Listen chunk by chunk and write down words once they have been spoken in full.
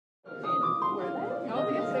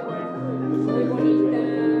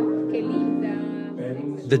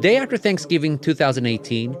The day after Thanksgiving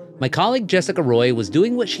 2018, my colleague Jessica Roy was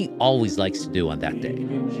doing what she always likes to do on that day.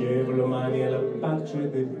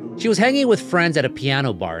 She was hanging with friends at a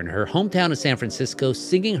piano bar in her hometown of San Francisco,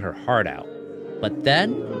 singing her heart out. But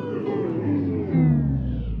then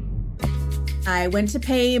I went to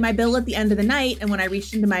pay my bill at the end of the night, and when I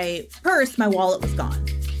reached into my purse, my wallet was gone.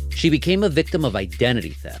 she became a victim of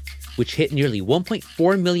identity theft, which hit nearly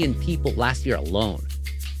 1.4 million people last year alone.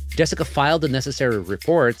 Jessica filed the necessary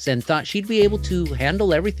reports and thought she'd be able to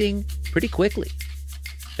handle everything pretty quickly.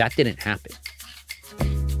 That didn't happen.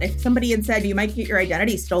 If somebody had said you might get your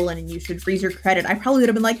identity stolen and you should freeze your credit, I probably would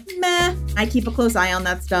have been like, meh, I keep a close eye on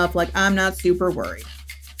that stuff. Like, I'm not super worried.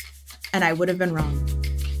 And I would have been wrong.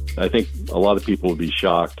 I think a lot of people would be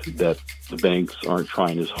shocked that the banks aren't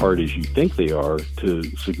trying as hard as you think they are to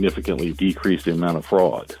significantly decrease the amount of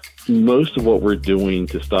fraud. Most of what we're doing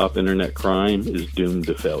to stop internet crime is doomed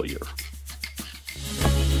to failure.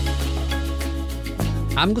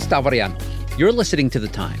 I'm Gustavo Arellano. You're listening to The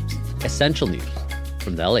Times, essential news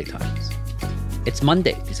from the LA Times. It's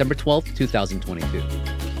Monday, December 12th,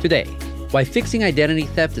 2022. Today, why fixing identity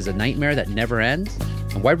theft is a nightmare that never ends,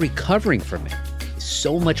 and why recovering from it is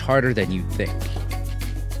so much harder than you think.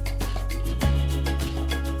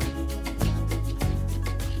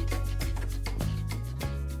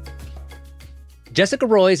 Jessica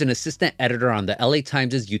Roy is an assistant editor on the LA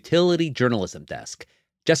Times' utility journalism desk.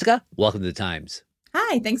 Jessica, welcome to The Times.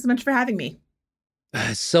 Hi, thanks so much for having me.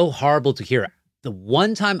 It's so horrible to hear. The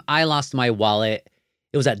one time I lost my wallet,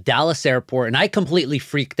 it was at Dallas Airport, and I completely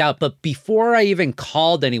freaked out. But before I even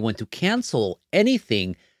called anyone to cancel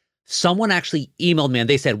anything, someone actually emailed me and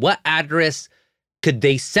they said, what address could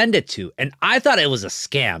they send it to? And I thought it was a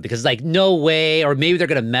scam because like, no way, or maybe they're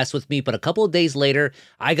going to mess with me. But a couple of days later,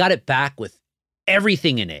 I got it back with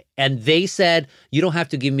everything in it. And they said, you don't have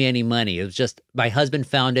to give me any money. It was just, my husband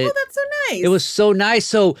found it. Oh, that's so nice. It was so nice.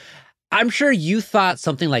 So I'm sure you thought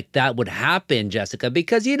something like that would happen, Jessica,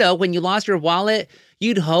 because, you know, when you lost your wallet,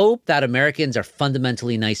 you'd hope that Americans are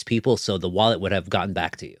fundamentally nice people, so the wallet would have gotten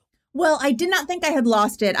back to you. Well, I did not think I had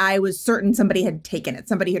lost it. I was certain somebody had taken it.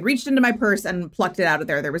 Somebody had reached into my purse and plucked it out of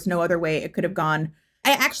there. There was no other way it could have gone.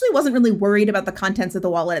 I actually wasn't really worried about the contents of the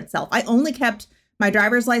wallet itself. I only kept my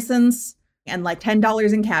driver's license and like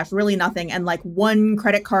 $10 in cash, really nothing, and like one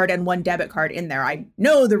credit card and one debit card in there. I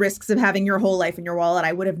know the risks of having your whole life in your wallet.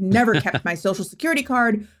 I would have never kept my social security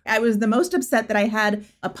card. I was the most upset that I had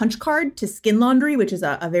a punch card to Skin Laundry, which is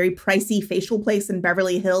a very pricey facial place in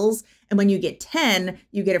Beverly Hills. And when you get 10,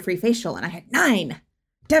 you get a free facial. And I had 9.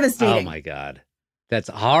 Devastating. Oh my God. That's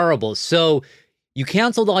horrible. So you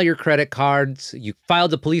canceled all your credit cards. You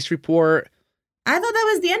filed a police report. I thought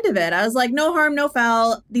that was the end of it. I was like, no harm, no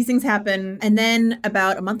foul. These things happen. And then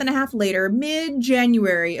about a month and a half later,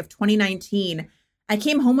 mid-January of 2019, I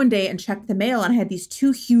came home one day and checked the mail and I had these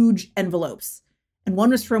 2 huge envelopes. And one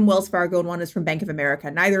was from Wells Fargo and one was from Bank of America,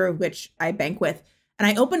 neither of which I bank with. And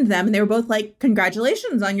I opened them and they were both like,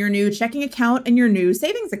 congratulations on your new checking account and your new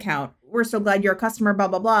savings account. We're so glad you're a customer, blah,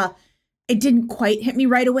 blah, blah. It didn't quite hit me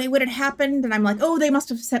right away what had happened. And I'm like, oh, they must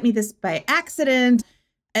have sent me this by accident.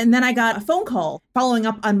 And then I got a phone call following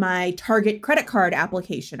up on my Target credit card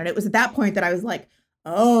application. And it was at that point that I was like,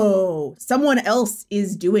 oh, someone else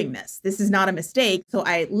is doing this. This is not a mistake. So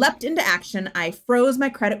I leapt into action. I froze my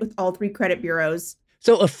credit with all 3 credit bureaus.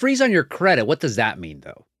 So a freeze on your credit, what does that mean,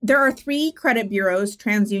 though? There are 3 credit bureaus,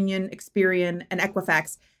 TransUnion, Experian, and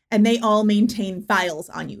Equifax, and they all maintain files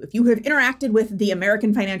on you. If you have interacted with the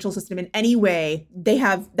American financial system in any way, they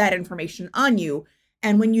have that information on you.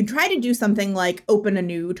 And when you try to do something like open a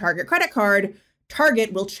new Target credit card,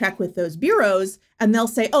 Target will check with those bureaus and they'll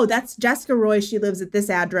say, oh, that's Jessica Roy. She lives at this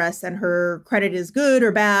address and her credit is good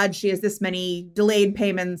or bad. She has this many delayed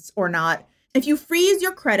payments or not. If you freeze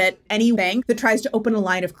your credit, any bank that tries to open a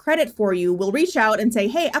line of credit for you will reach out and say,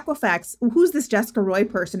 hey, Equifax, who's this Jessica Roy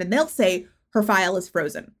person? And they'll say her file is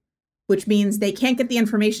frozen, which means they can't get the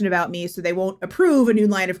information about me. So they won't approve a new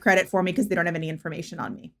line of credit for me because they don't have any information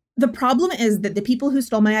on me. The problem is that the people who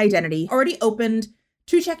stole my identity already opened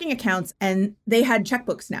 2 checking accounts and they had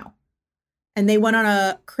checkbooks now. And they went on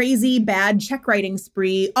a crazy bad check writing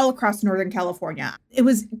spree all across Northern California. It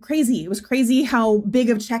was crazy. It was crazy how big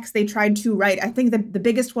of checks they tried to write. I think the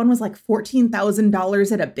biggest one was like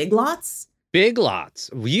 $14,000 at a Big Lots. Big Lots.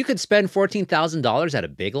 You could spend $14,000 at a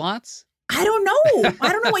Big Lots? I don't know.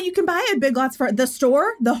 I don't know what you can buy at Big Lots for. The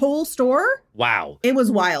store, the whole store. Wow. It was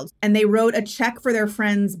wild. And they wrote a check for their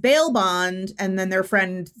friend's bail bond and then their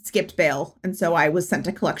friend skipped bail. And so I was sent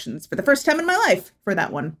to collections for the first time in my life for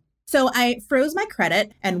that one. So I froze my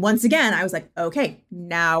credit. And once again, I was like, okay,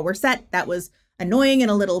 now we're set. That was annoying and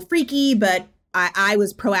a little freaky, but I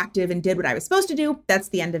was proactive and did what I was supposed to do. That's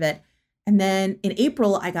the end of it. And then in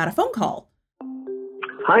April, I got a phone call.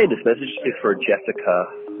 Hi, this message is for Jessica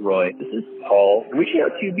Roy. This is Paul. I'm reaching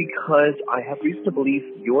out to you because I have reason to believe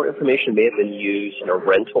your information may have been used in a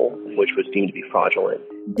rental, which was deemed to be fraudulent.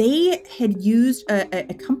 They had used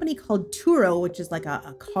a company called Turo, which is like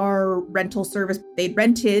a car rental service. They'd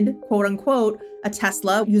rented, quote unquote, a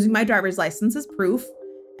Tesla using my driver's license as proof.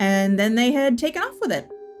 And then they had taken off with it.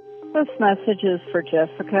 This message is for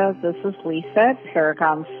Jessica. This is Lisa at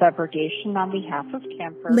Paragon Subrogation on behalf of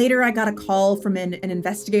Camper. Later, I got a call from an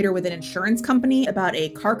investigator with an insurance company about a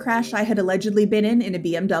car crash I had allegedly been in a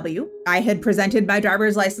BMW. I had presented my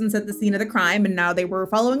driver's license at the scene of the crime, and now they were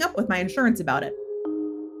following up with my insurance about it.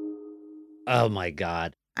 Oh my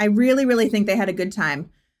God. I really, really think they had a good time.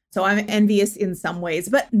 So I'm envious in some ways,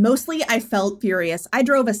 but mostly I felt furious. I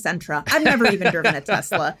drove a Sentra. I've never even driven a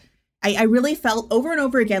Tesla. I really felt over and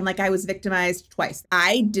over again like I was victimized twice.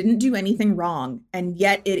 I didn't do anything wrong, and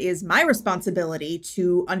yet it is my responsibility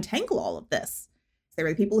to untangle all of this. There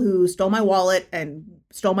were the people who stole my wallet and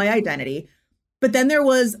stole my identity. But then there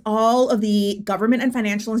was all of the government and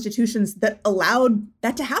financial institutions that allowed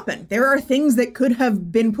that to happen. There are things that could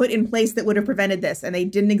have been put in place that would have prevented this, and they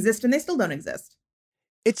didn't exist and they still don't exist.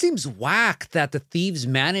 It seems whack that the thieves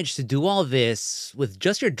managed to do all this with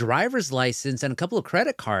just your driver's license and a couple of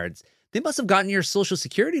credit cards. They must have gotten your social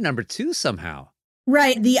security number too somehow.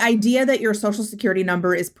 Right. The idea that your social security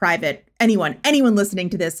number is private. Anyone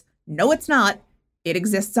listening to this, no, it's not. It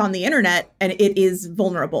exists on the internet and it is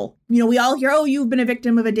vulnerable. You know, we all hear, oh, you've been a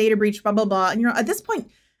victim of a data breach, blah, blah, blah. And at this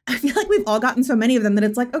point, I feel like we've all gotten so many of them that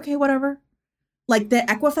it's like, okay, whatever. Like the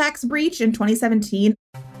Equifax breach in 2017.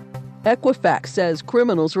 Equifax says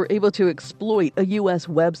criminals were able to exploit a U.S.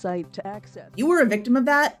 website to access. You were a victim of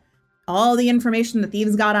that. All the information the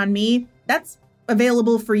thieves got on me, that's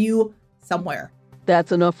available for you somewhere.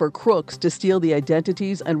 That's enough for crooks to steal the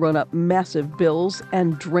identities and run up massive bills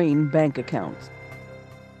and drain bank accounts.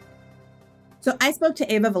 So I spoke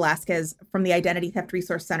to Ava Velasquez from the Identity Theft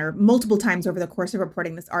Resource Center multiple times over the course of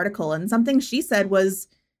reporting this article. And something she said was,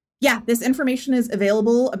 yeah, this information is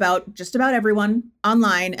available about just about everyone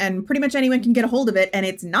online, and pretty much anyone can get a hold of it. And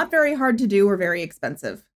it's not very hard to do or very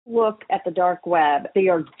expensive. Look at the dark web. They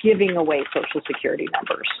are giving away social security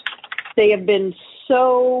numbers. They have been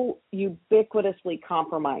so ubiquitously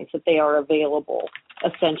compromised that they are available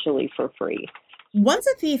essentially for free. Once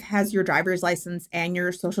a thief has your driver's license and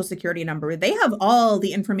your social security number, they have all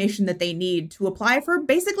the information that they need to apply for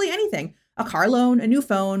basically anything. A car loan, a new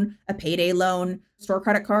phone, a payday loan, store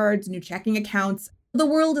credit cards, new checking accounts. The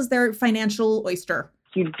world is their financial oyster.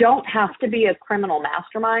 You don't have to be a criminal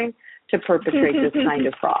mastermind to perpetrate this kind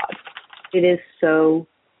of fraud. It is so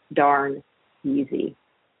darn easy.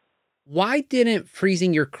 Why didn't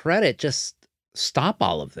freezing your credit just stop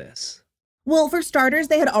all of this? Well, for starters,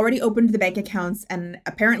 they had already opened the bank accounts and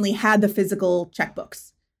apparently had the physical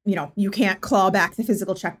checkbooks. You know, you can't claw back the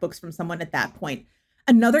physical checkbooks from someone at that point.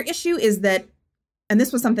 Another issue is that, and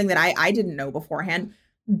this was something that I didn't know beforehand,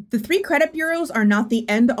 the 3 credit bureaus are not the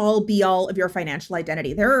end-all be-all of your financial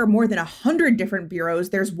identity. There are more than 100 different bureaus.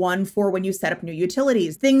 There's one for when you set up new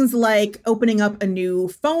utilities. Things like opening up a new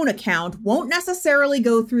phone account won't necessarily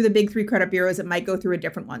go through the big 3 credit bureaus. It might go through a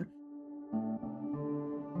different one.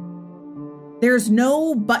 There's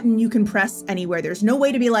no button you can press anywhere. There's no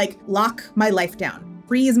way to be like, lock my life down,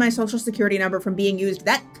 freeze my social security number from being used.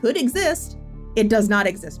 That could exist. It does not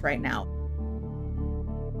exist right now.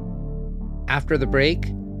 After the break,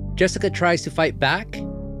 Jessica tries to fight back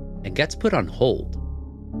and gets put on hold.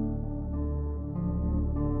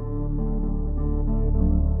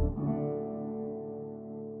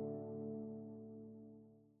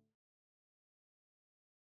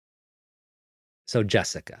 So,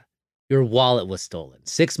 Jessica, your wallet was stolen.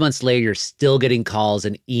 6 months later, you're still getting calls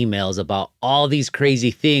and emails about all these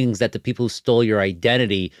crazy things that the people who stole your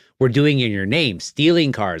identity were doing in your name,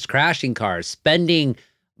 stealing cars, crashing cars, spending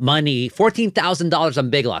money, $14,000 on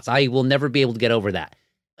Big Lots. I will never be able to get over that.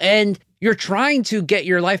 And you're trying to get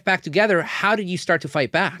your life back together. How did you start to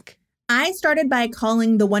fight back? I started by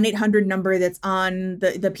calling the 1-800 number that's on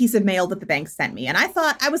the piece of mail that the bank sent me. And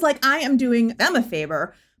I was like, I am doing them a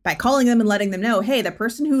favor by calling them and letting them know, hey, the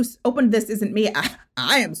person who opened this isn't me.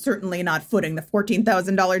 I am certainly not footing the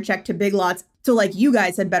 $14,000 check to Big Lots. So like, you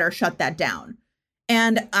guys had better shut that down.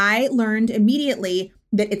 And I learned immediately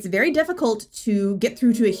that it's very difficult to get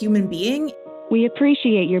through to a human being. We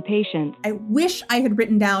appreciate your patience. I wish I had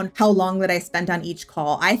written down how long that I spent on each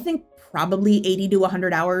call. I think probably 80 to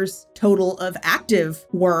 100 hours total of active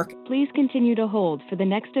work. Please continue to hold for the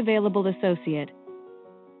next available associate.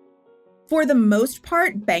 For the most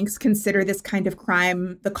part, banks consider this kind of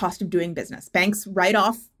crime the cost of doing business. Banks write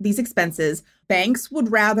off these expenses. Banks would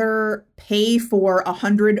rather pay for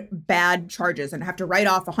 100 bad charges and have to write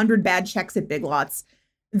off 100 bad checks at Big Lots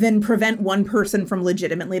than prevent one person from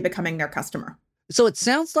legitimately becoming their customer. So it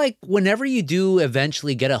sounds like whenever you do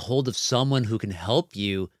eventually get a hold of someone who can help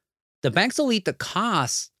you, the banks will eat the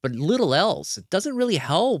costs, but little else. It doesn't really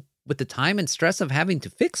help with the time and stress of having to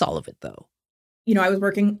fix all of it, though. You know, I was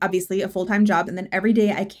working, obviously, a full-time job, and then every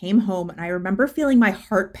day I came home and I remember feeling my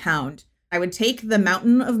heart pound. I would take the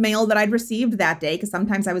mountain of mail that I'd received that day, because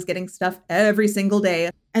sometimes I was getting stuff every single day,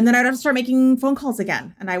 and then I'd have to start making phone calls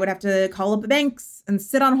again. And I would have to call up the banks and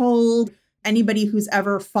sit on hold. Anybody who's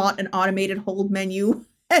ever fought an automated hold menu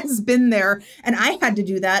has been there, and I had to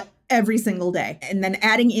do that every single day. And then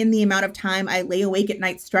adding in the amount of time I lay awake at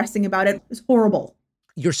night stressing about it was horrible.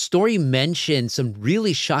 Your story mentioned some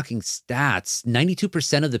really shocking stats.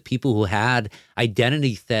 92% of the people who had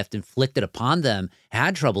identity theft inflicted upon them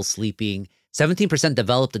had trouble sleeping. 17%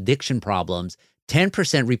 developed addiction problems.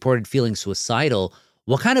 10% reported feeling suicidal.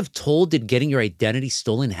 What kind of toll did getting your identity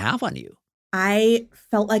stolen have on you? I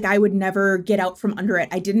felt like I would never get out from under it.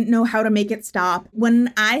 I didn't know how to make it stop.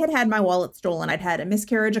 When I had my wallet stolen, I'd had a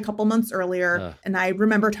miscarriage a couple months earlier. And I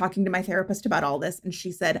remember talking to my therapist about all this. And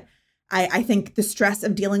she said, I think the stress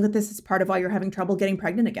of dealing with this is part of why you're having trouble getting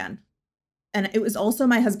pregnant again. And it was also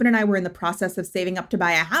my husband and I were in the process of saving up to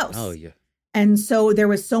buy a house. Oh, yeah. And so there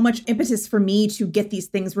was so much impetus for me to get these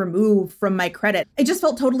things removed from my credit. I just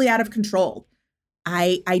felt totally out of control.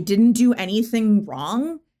 I didn't do anything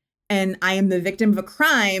wrong. And I am the victim of a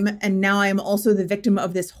crime. And now I am also the victim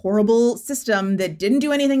of this horrible system that didn't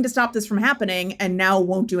do anything to stop this from happening and now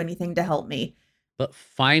won't do anything to help me. But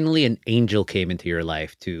finally, an angel came into your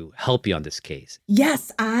life to help you on this case.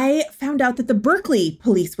 Yes, I found out that the Berkeley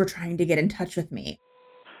police were trying to get in touch with me.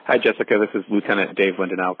 Hi, Jessica. This is Lieutenant Dave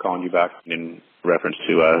Lindenau calling you back in reference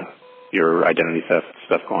to your identity theft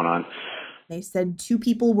stuff going on. They said 2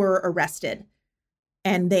 people were arrested,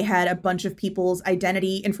 and they had a bunch of people's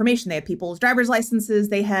identity information. They had people's driver's licenses,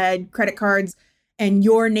 they had credit cards, and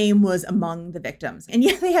your name was among the victims. And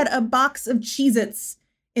yeah, they had a box of Cheez-Its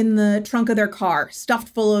in the trunk of their car, stuffed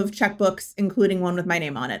full of checkbooks, including one with my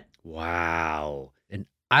name on it. Wow. And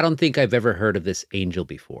I don't think I've ever heard of this angel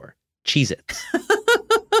before. Cheez-Its.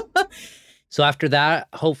 So after that,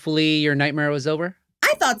 hopefully your nightmare was over?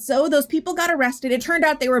 I thought so. Those people got arrested. It turned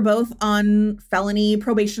out they were both on felony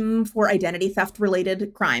probation for identity theft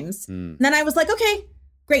related crimes. And then I was like, okay,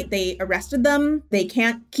 great. They arrested them. They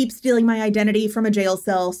can't keep stealing my identity from a jail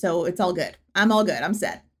cell. So it's all good. I'm all good. I'm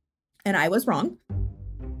set. And I was wrong.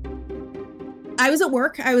 I was at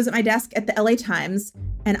work. I was at my desk at the LA Times,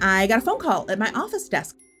 and I got a phone call at my office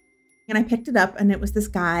desk. And I picked it up, and it was this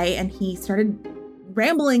guy, and he started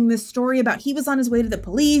rambling this story about he was on his way to the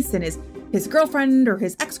police, and his girlfriend or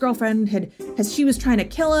his ex-girlfriend she was trying to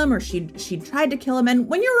kill him, or she'd tried to kill him. And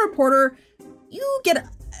when you're a reporter, you get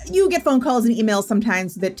phone calls and emails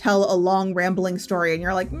sometimes that tell a long rambling story, and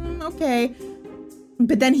you're like, okay.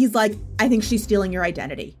 But then he's like, I think she's stealing your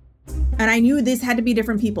identity. And I knew this had to be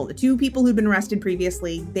different people. The 2 people who'd been arrested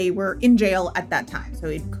previously, they were in jail at that time. So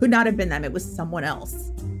it could not have been them. It was someone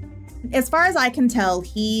else. As far as I can tell,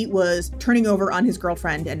 he was turning over on his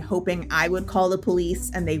girlfriend and hoping I would call the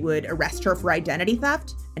police and they would arrest her for identity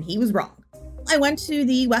theft. And he was wrong. I went to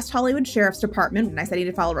the West Hollywood Sheriff's Department and I said I need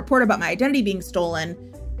to file a report about my identity being stolen.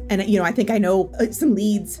 And, I think I know some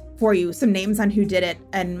leads for you, some names on who did it.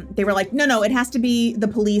 And they were like, no, it has to be the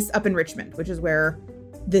police up in Richmond, which is where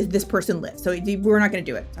this person lives. So we're not going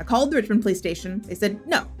to do it. I called the Richmond police station. They said,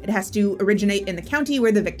 no, it has to originate in the county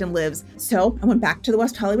where the victim lives. So I went back to the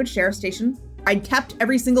West Hollywood Sheriff's Station. I'd kept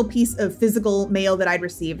every single piece of physical mail that I'd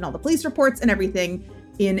received and all the police reports and everything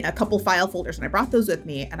in a couple file folders. And I brought those with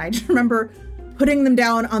me. And I just remember putting them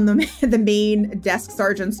down on the main desk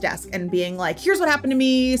sergeant's desk and being like, here's what happened to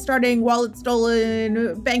me, starting wallet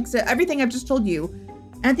stolen, banks, everything I've just told you.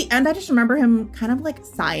 And at the end, I just remember him kind of like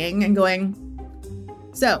sighing and going,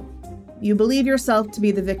 so, you believe yourself to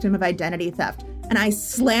be the victim of identity theft. And I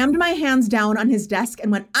slammed my hands down on his desk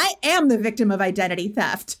and went, I am the victim of identity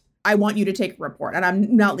theft. I want you to take a report, and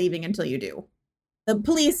I'm not leaving until you do. The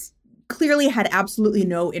police clearly had absolutely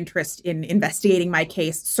no interest in investigating my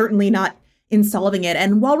case, certainly not in solving it.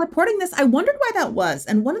 And while reporting this, I wondered why that was.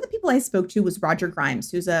 And one of the people I spoke to was Roger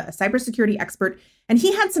Grimes, who's a cybersecurity expert, and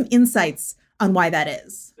he had some insights on why that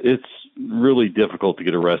is. It's really difficult to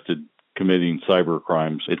get arrested committing cyber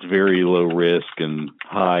crimes. It's very low risk and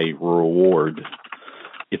high reward.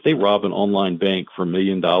 If they rob an online bank for $1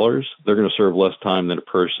 million, they're going to serve less time than a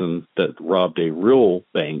person that robbed a real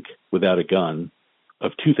bank without a gun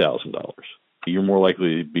of $2,000. You're more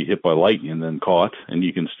likely to be hit by lightning than caught, and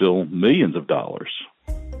you can steal millions of dollars.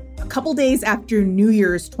 A couple days after New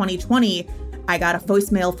Year's 2020, I got a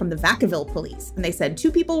voicemail from the Vacaville police, and they said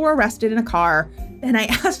 2 people were arrested in a car. And I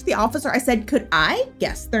asked the officer, I said, could I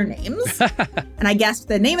guess their names? And I guessed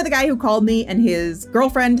the name of the guy who called me and his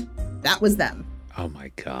girlfriend. That was them. Oh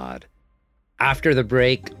my God. After the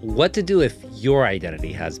break, what to do if your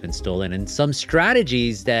identity has been stolen and some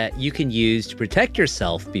strategies that you can use to protect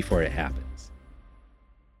yourself before it happens.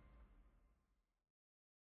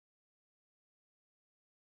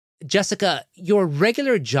 Jessica, your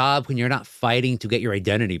regular job when you're not fighting to get your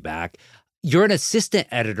identity back, you're an assistant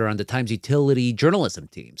editor on the Times Utility journalism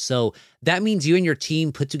team. So that means you and your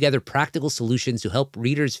team put together practical solutions to help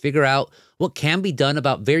readers figure out what can be done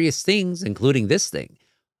about various things, including this thing.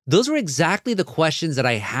 Those were exactly the questions that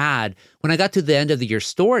I had when I got to the end of your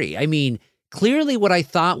story. I mean, clearly what I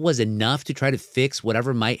thought was enough to try to fix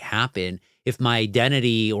whatever might happen if my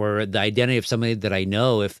identity or the identity of somebody that I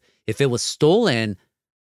know, if it was stolen,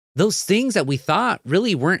 those things that we thought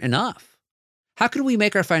really weren't enough. How could we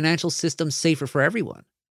make our financial system safer for everyone?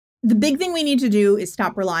 The big thing we need to do is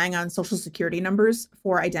stop relying on social security numbers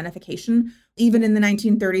for identification. Even in the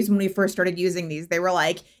 1930s, when we first started using these, they were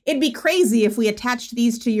like, it'd be crazy if we attached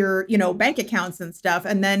these to your, bank accounts and stuff.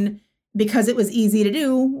 And then because it was easy to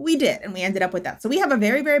do, we did. And we ended up with that. So we have a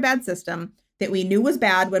very, very bad system that we knew was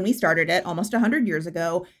bad when we started it almost 100 years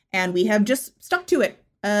ago. And we have just stuck to it.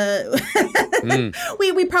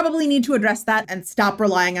 We probably need to address that and stop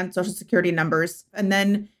relying on social security numbers. And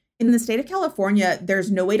then in the state of California,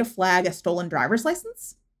 there's no way to flag a stolen driver's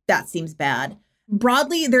license. That seems bad.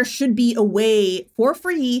 Broadly, there should be a way for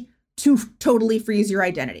free to totally freeze your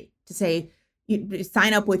identity, to say, you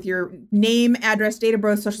sign up with your name, address, date of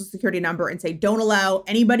birth, social security number, and say, don't allow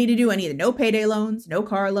anybody to do anything. No payday loans, no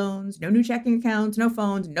car loans, no new checking accounts, no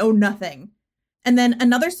phones, no nothing. And then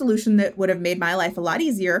another solution that would have made my life a lot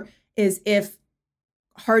easier is if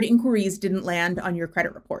hard inquiries didn't land on your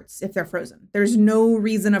credit reports, if they're frozen. There's no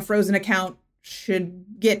reason a frozen account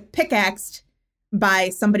should get pickaxed by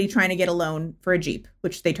somebody trying to get a loan for a Jeep,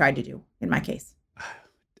 which they tried to do in my case.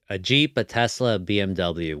 A Jeep, a Tesla, a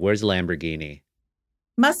BMW. Where's Lamborghini?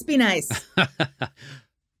 Must be nice.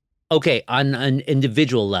 Okay, on an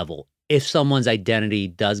individual level, if someone's identity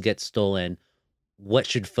does get stolen, what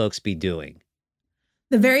should folks be doing?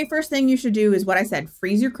 The very first thing you should do is what I said,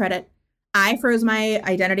 freeze your credit. I froze my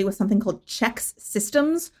identity with something called Checks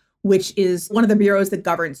Systems, which is one of the bureaus that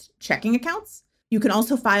governs checking accounts. You can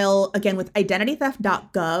also file, again, with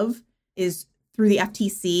identitytheft.gov is through the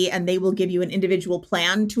FTC, and they will give you an individual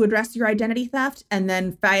plan to address your identity theft, and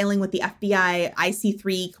then filing with the FBI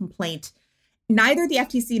IC3 complaint. Neither the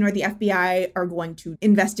FTC nor the FBI are going to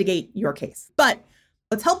investigate your case. But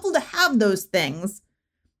it's helpful to have those things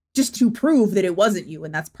just to prove that it wasn't you,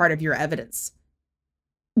 and that's part of your evidence.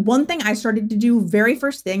 One thing I started to do, very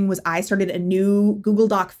first thing, was I started a new Google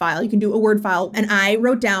Doc file. You can do a Word file. And I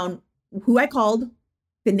wrote down who I called,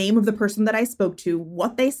 the name of the person that I spoke to,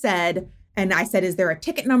 what they said. And I said, is there a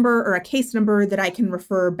ticket number or a case number that I can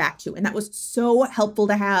refer back to? And that was so helpful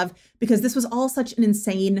to have because this was all such an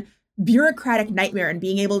insane bureaucratic nightmare, and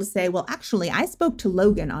being able to say, well, actually, I spoke to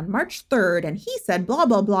Logan on March 3rd and he said blah,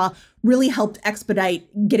 blah, blah, really helped expedite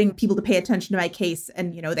getting people to pay attention to my case.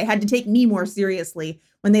 And, they had to take me more seriously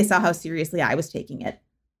when they saw how seriously I was taking it.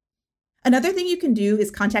 Another thing you can do is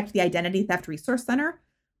contact the Identity Theft Resource Center.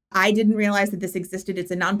 I didn't realize that this existed.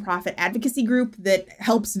 It's a nonprofit advocacy group that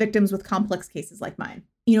helps victims with complex cases like mine.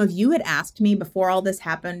 If you had asked me before all this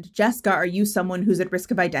happened, Jessica, are you someone who's at risk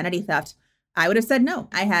of identity theft? I would have said no.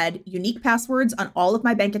 I had unique passwords on all of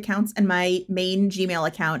my bank accounts and my main Gmail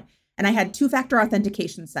account, and I had 2-factor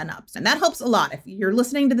authentication set up. And that helps a lot. If you're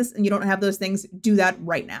listening to this and you don't have those things, do that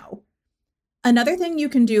right now. Another thing you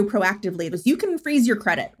can do proactively is you can freeze your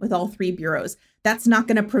credit with all 3 bureaus. That's not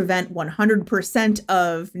going to prevent 100%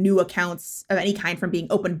 of new accounts of any kind from being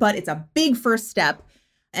opened, but it's a big first step.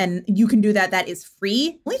 And you can do that. That is free.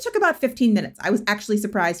 It only took about 15 minutes. I was actually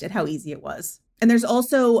surprised at how easy it was. And there's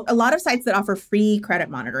also a lot of sites that offer free credit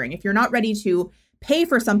monitoring. If you're not ready to pay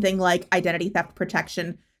for something like identity theft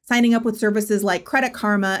protection, signing up with services like Credit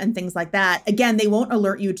Karma and things like that, again, they won't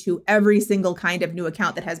alert you to every single kind of new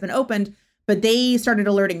account that has been opened, but they started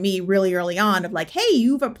alerting me really early on of like, hey,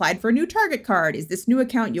 you've applied for a new Target card. Is this new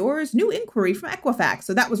account yours? New inquiry from Equifax.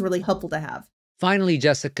 So that was really helpful to have. Finally,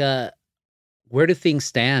 Jessica, where do things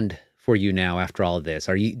stand for you now after all of this?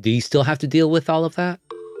 Do you still have to deal with all of that?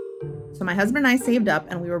 So my husband and I saved up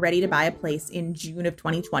and we were ready to buy a place in June of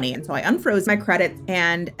 2020. And so I unfroze my credit,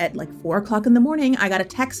 and at like 4 o'clock in the morning, I got a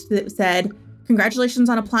text that said, congratulations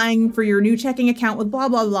on applying for your new checking account with blah,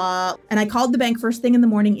 blah, blah. And I called the bank first thing in the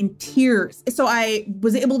morning in tears. So I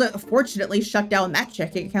was able to, fortunately, shut down that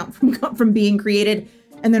checking account from being created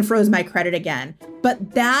and then froze my credit again.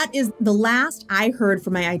 But that is the last I heard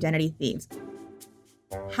from my identity thieves.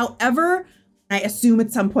 However, I assume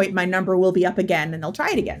at some point my number will be up again and they'll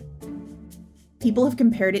try it again. People have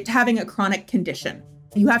compared it to having a chronic condition.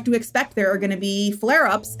 You have to expect there are going to be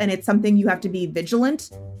flare-ups, and it's something you have to be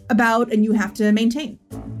vigilant about and you have to maintain.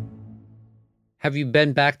 Have you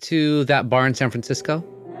been back to that bar in San Francisco?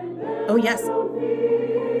 Oh, yes.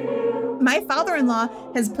 My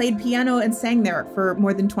father-in-law has played piano and sang there for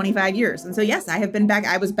more than 25 years. And so, yes, I have been back.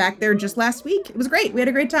 I was back there just last week. It was great. We had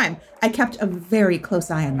a great time. I kept a very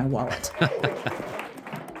close eye on my wallet.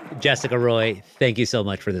 Jessica Roy, thank you so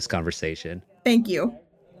much for this conversation. Thank you.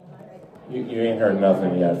 You ain't heard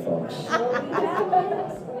nothing yet, folks.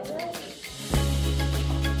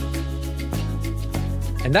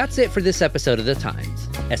 And that's it for this episode of The Times,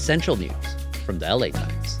 Essential News from the LA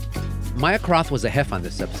Times. Maya Croft was a hef on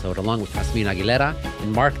this episode, along with Jasmine Aguilera,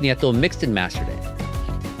 and Mark Nieto mixed and mastered it.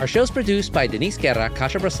 Our show's produced by Denise Guerra,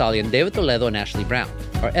 Kasha Brasalian, David Toledo, and Ashley Brown.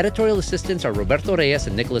 Our editorial assistants are Roberto Reyes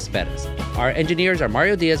and Nicholas Perez. Our engineers are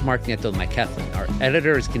Mario Diaz, Mark Nieto, and Mike Heflin. Our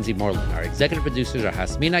editor is Kinsey Moreland. Our executive producers are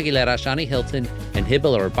Jasmine Aguilera, Shani Hilton, and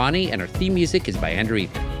Hibel Urbani, and our theme music is by Andrew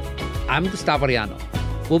Eaton. I'm Gustavo Arellano.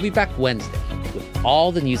 We'll be back Wednesday with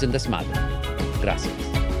all the news in Desmadre.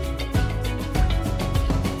 Gracias.